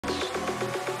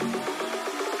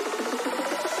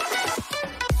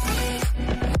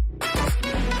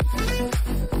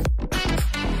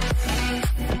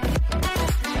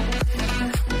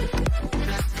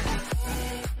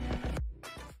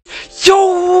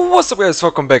What's up guys,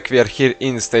 welcome back. We are here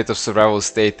in State of Survival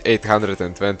State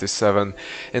 827,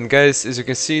 and guys, as you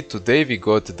can see, today we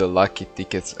got the Lucky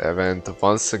Tickets event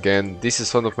once again. This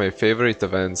is one of my favorite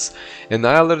events, and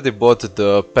I already bought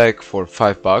the pack for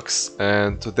 $5,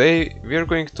 and today we are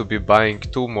going to be buying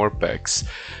two more packs.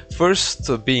 First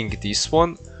being this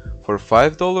one for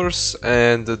 $5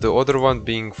 and the other one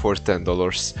being for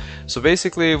 $10. So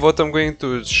basically what I'm going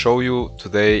to show you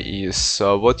today is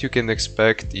what you can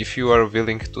expect if you are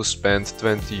willing to spend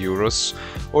 20 euros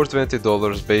or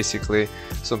 $20, basically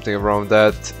something around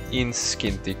that, in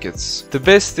skin tickets. The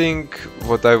best thing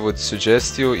what I would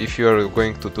suggest you if you are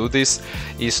going to do this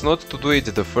is not to do it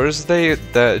the first day,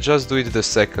 just do it the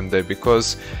second day,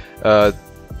 because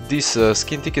this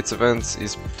skin tickets event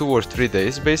is 2 or 3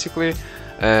 days basically,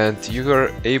 and you are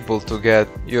able to get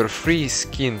your free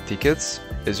skin tickets,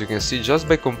 as you can see, just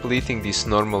by completing these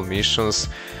normal missions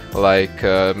like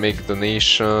make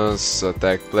donations,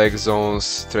 attack plague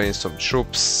zones, train some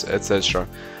troops, etc.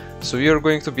 So you're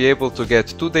going to be able to get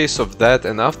 2 days of that,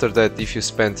 and after that, if you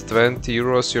spend 20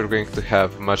 euros, you're going to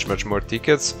have much more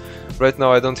tickets. Right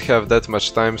now I don't have that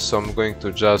much time, so I'm going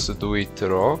to just do it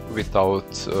raw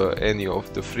without any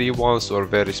of the free ones or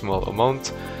very small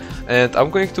amount. And I'm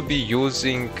going to be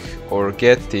using or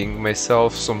getting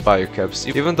myself some biocaps.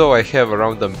 Even though I have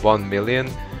around 1 million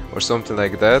or something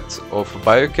like that of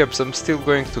biocaps, I'm still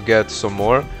going to get some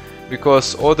more,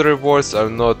 because other rewards are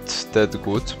not that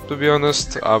good, to be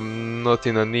honest. I'm not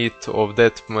in a need of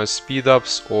that much speed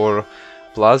ups or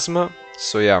plasma.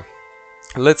 So yeah,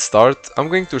 let's start. I'm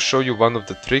going to show you one of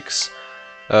the tricks,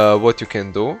 what you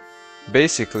can do.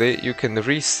 Basically, you can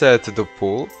reset the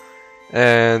pool,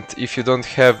 and if you don't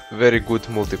have very good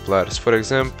multipliers, for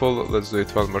example, let's do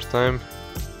it one more time.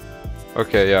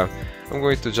 Okay, yeah, I'm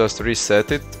going to just reset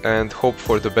it and hope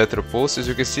for the better pulls. As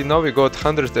you can see, now we got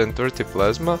 130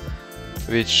 plasma,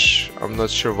 which I'm not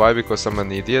sure why, because I'm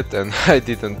an idiot and I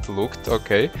didn't look.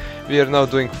 Okay, we are now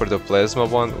doing for the plasma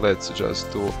one. Let's just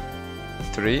do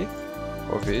 3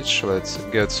 of each. Let's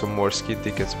get some more skin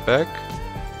tickets back.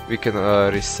 We can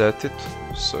reset it.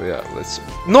 So yeah, let's...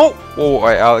 No! Oh,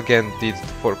 I again did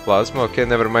for plasma. Okay,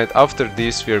 never mind. After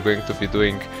this we are going to be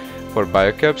doing for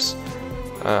biocaps.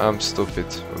 I'm stupid.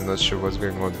 I'm not sure what's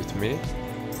going on with me.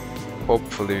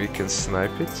 Hopefully we can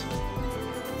snipe it.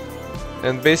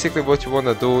 And basically what you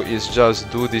wanna do is just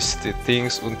do these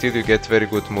things until you get very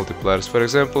good multipliers. For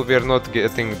example, we are not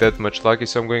getting that much lucky,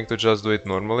 so I'm going to just do it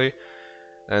normally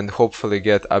and hopefully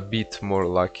get a bit more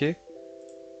lucky.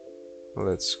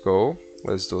 Let's go.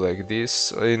 Let's do like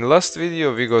this. In last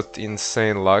video we got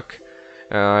insane luck,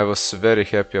 and I was very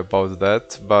happy about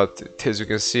that, but as you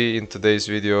can see in today's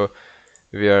video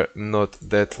we are not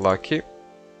that lucky.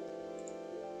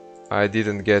 I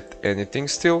didn't get anything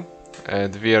still,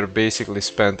 and we are basically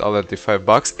spent already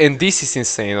 $5, and this is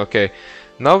insane. Okay,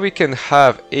 now we can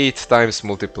have 8 times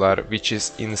multiplier, which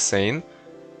is insane.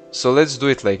 So let's do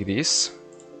it like this.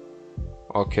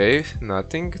 Okay,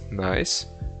 nothing. Nice.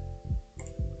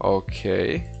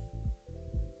 Okay,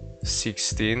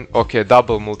 16. Okay,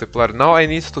 double multiplier. Now I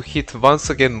need to hit once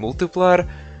again multiplier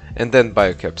and then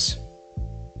biocaps,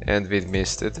 and we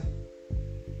missed it.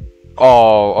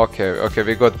 Oh, okay,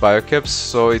 we got biocaps,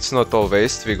 so it's not all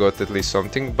waste. We got at least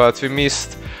something, but we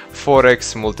missed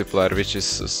 4x multiplier, which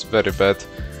is very bad,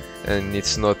 and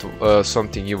it's not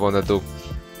something you wanna do.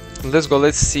 Let's go.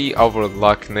 Let's see our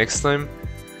luck next time.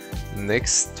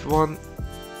 Next one.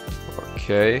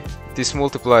 Okay, this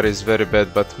multiplier is very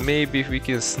bad, but maybe we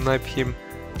can snipe him.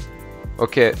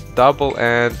 Okay, double,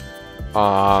 and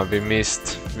we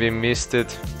missed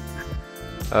it.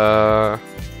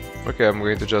 Okay, I'm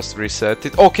going to just reset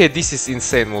it. Okay, this is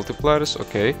insane multipliers.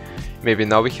 Okay, maybe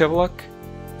now we have luck.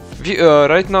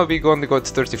 Right now we only got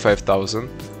 35,000,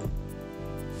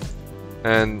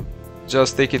 and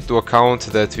just take into account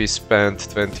that we spent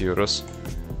 20 euros.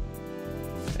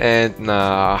 And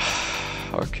nah,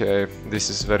 okay, this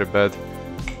is very bad,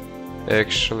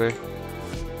 actually,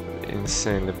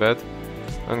 insanely bad.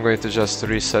 I'm going to just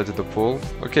reset the pool.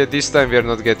 Okay, this time we are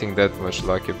not getting that much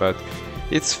lucky, but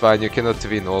it's fine, you cannot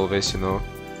win always, you know.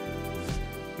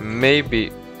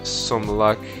 Maybe some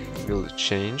luck will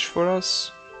change for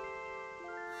us.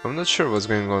 I'm not sure what's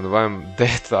going on, why I'm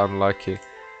that unlucky.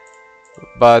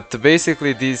 But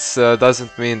basically this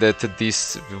doesn't mean that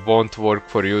this won't work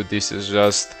for you. This is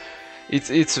just...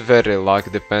 It's very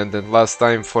luck dependent. Last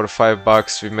time for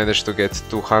 $5 we managed to get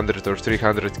 200 or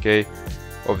 300k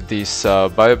of these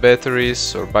bio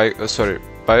batteries or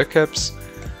biocaps,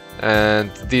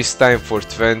 and this time for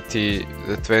 20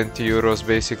 euros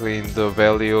basically in the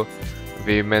value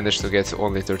we managed to get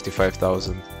only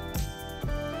 35,000.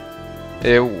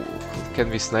 Can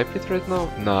we snipe it right now?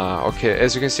 Nah, okay,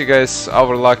 as you can see guys,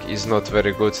 our luck is not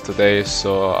very good today,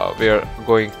 so we are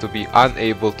going to be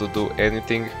unable to do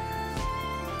anything.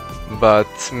 But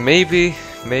maybe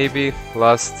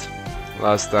last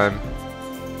time.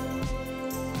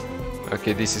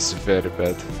 Okay, this is very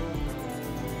bad.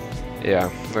 Yeah,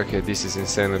 okay, this is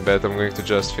insanely bad. I'm going to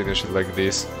just finish it like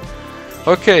this.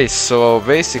 Okay, so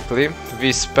basically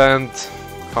we spent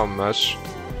how much?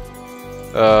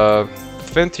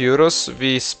 20 euros.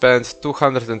 We spent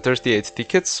 238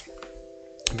 tickets.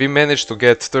 We managed to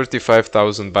get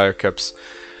 35,000 biocaps.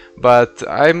 But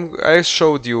I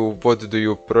showed you what do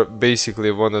you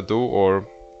basically wanna do, or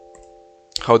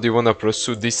how do you wanna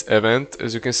pursue this event.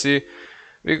 As you can see,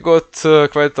 we got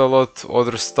quite a lot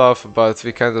other stuff, but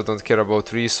we kinda don't care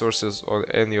about resources or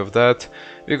any of that.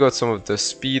 We got some of the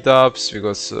speed ups, we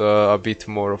got a bit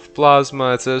more of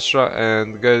plasma, etc.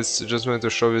 And guys, just wanted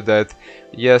to show you that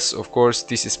yes, of course,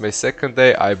 this is my second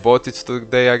day. I bought it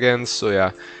today again, so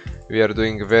yeah, we are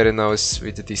doing very nice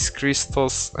with these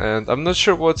crystals. And I'm not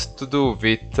sure what to do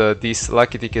with this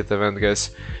lucky ticket event,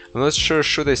 guys. I'm not sure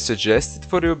should I suggest it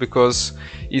for you, because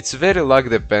it's very luck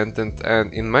dependent,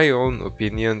 and in my own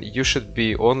opinion you should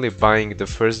be only buying the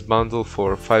first bundle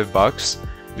for $5,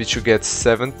 which you get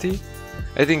 70.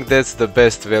 I think that's the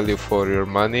best value for your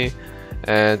money,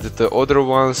 and the other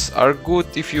ones are good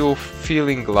if you're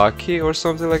feeling lucky or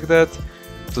something like that.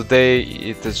 Today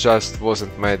it just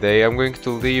wasn't my day. I'm going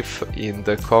to leave in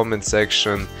the comment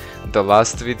section the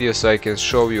last video so I can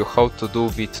show you how to do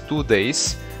with 2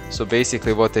 days. So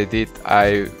basically what I did,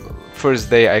 first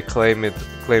day I claimed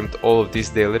all of these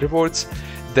daily rewards,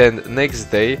 then next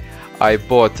day I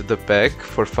bought the pack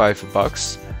for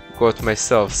 $5, got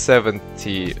myself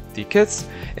 70 tickets,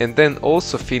 and then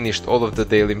also finished all of the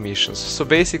daily missions. So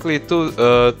basically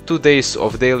 2 days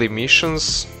of daily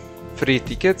missions, 3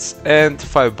 tickets and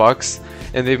 $5,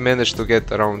 and we managed to get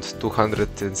around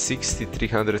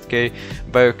 260-300k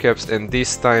biocaps, and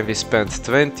this time we spent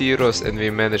 20 euros and we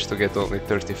managed to get only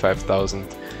 35,000.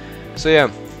 So yeah,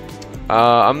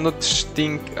 I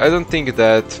don't think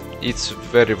that it's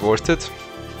very worth it,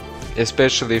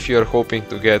 especially if you are hoping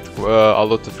to get a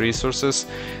lot of resources.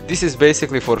 This is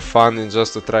basically for fun and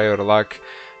just to try your luck.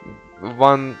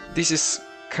 This is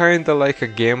kinda like a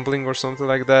gambling or something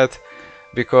like that,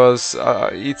 because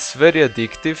it's very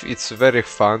addictive, it's very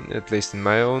fun, at least in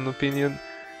my own opinion.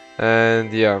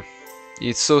 And yeah,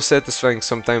 it's so satisfying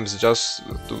sometimes just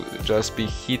to be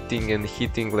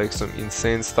hitting like some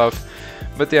insane stuff.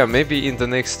 But yeah, maybe in the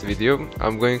next video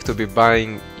I'm going to be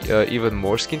buying even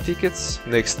more skin tickets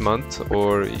next month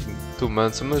or in 2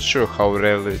 months. I'm not sure how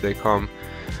rarely they come,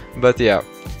 but yeah,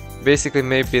 basically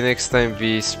maybe next time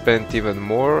we spend even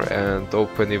more and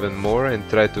open even more and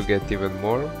try to get even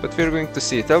more, but we're going to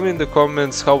see. Tell me in the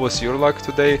comments how was your luck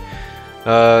today.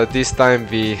 This time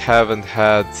we haven't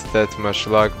had that much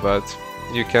luck, but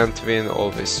you can't win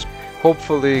always.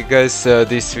 Hopefully guys,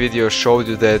 this video showed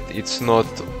you that it's not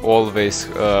always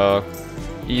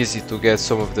easy to get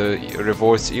some of the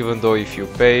rewards, even though if you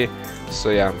pay. So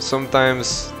yeah,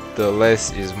 sometimes the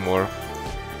less is more.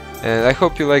 And I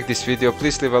hope you like this video.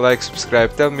 Please leave a like,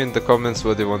 subscribe, tell me in the comments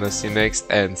what you wanna see next,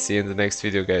 and see you in the next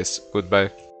video guys. Goodbye.